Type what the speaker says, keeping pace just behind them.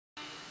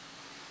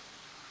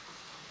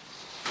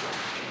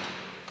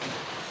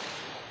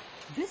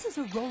This is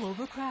a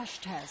rollover crash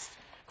test.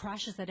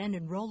 Crashes that end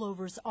in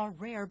rollovers are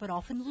rare but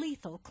often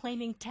lethal,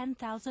 claiming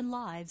 10,000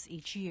 lives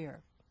each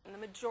year. And the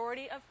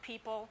majority of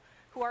people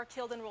who are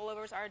killed in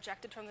rollovers are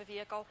ejected from the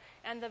vehicle,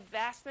 and the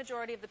vast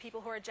majority of the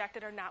people who are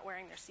ejected are not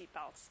wearing their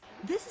seatbelts.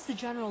 This is the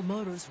General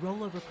Motors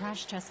rollover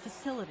crash test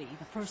facility,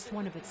 the first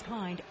one of its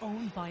kind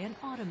owned by an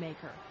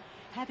automaker.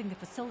 Having the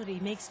facility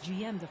makes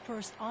GM the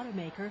first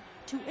automaker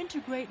to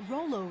integrate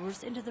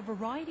rollovers into the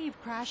variety of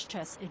crash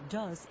tests it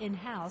does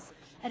in-house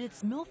at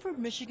its Milford,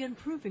 Michigan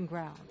proving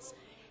grounds.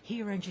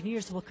 Here,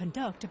 engineers will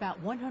conduct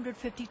about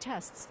 150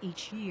 tests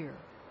each year.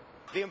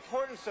 The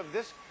importance of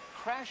this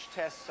crash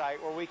test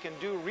site where we can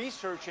do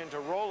research into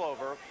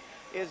rollover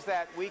is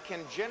that we can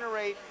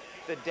generate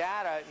the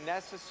data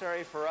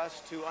necessary for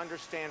us to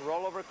understand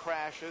rollover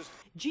crashes.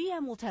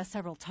 GM will test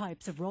several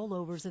types of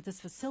rollovers at this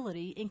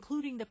facility,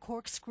 including the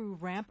corkscrew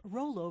ramp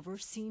rollover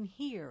seen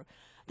here.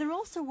 They're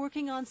also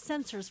working on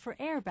sensors for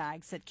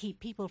airbags that keep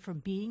people from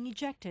being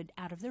ejected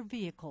out of their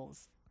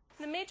vehicles.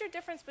 The major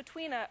difference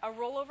between a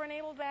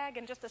rollover-enabled bag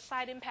and just a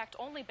side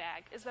impact-only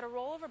bag is that a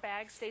rollover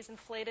bag stays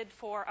inflated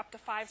for up to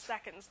 5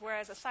 seconds,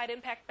 whereas a side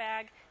impact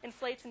bag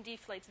inflates and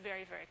deflates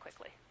very, very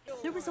quickly.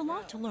 There is a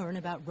lot to learn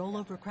about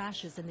rollover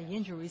crashes and the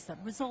injuries that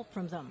result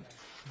from them.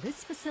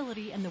 This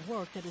facility and the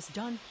work that is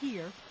done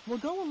here will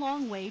go a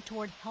long way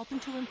toward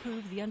helping to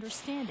improve the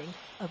understanding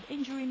of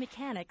injury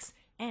mechanics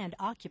and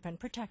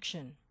occupant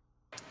protection.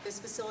 This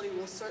facility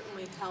will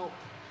certainly help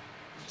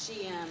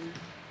GM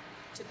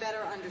to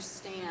better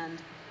understand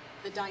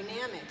the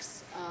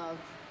dynamics of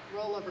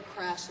rollover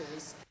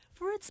crashes.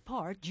 For its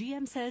part,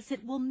 GM says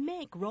it will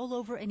make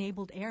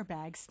rollover-enabled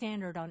airbags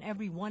standard on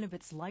every one of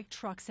its light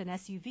trucks and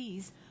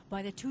SUVs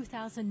by the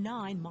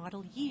 2009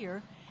 model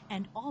year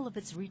and all of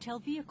its retail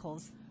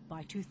vehicles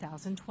by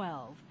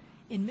 2012.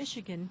 In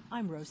Michigan,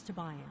 I'm Rose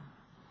Tobian.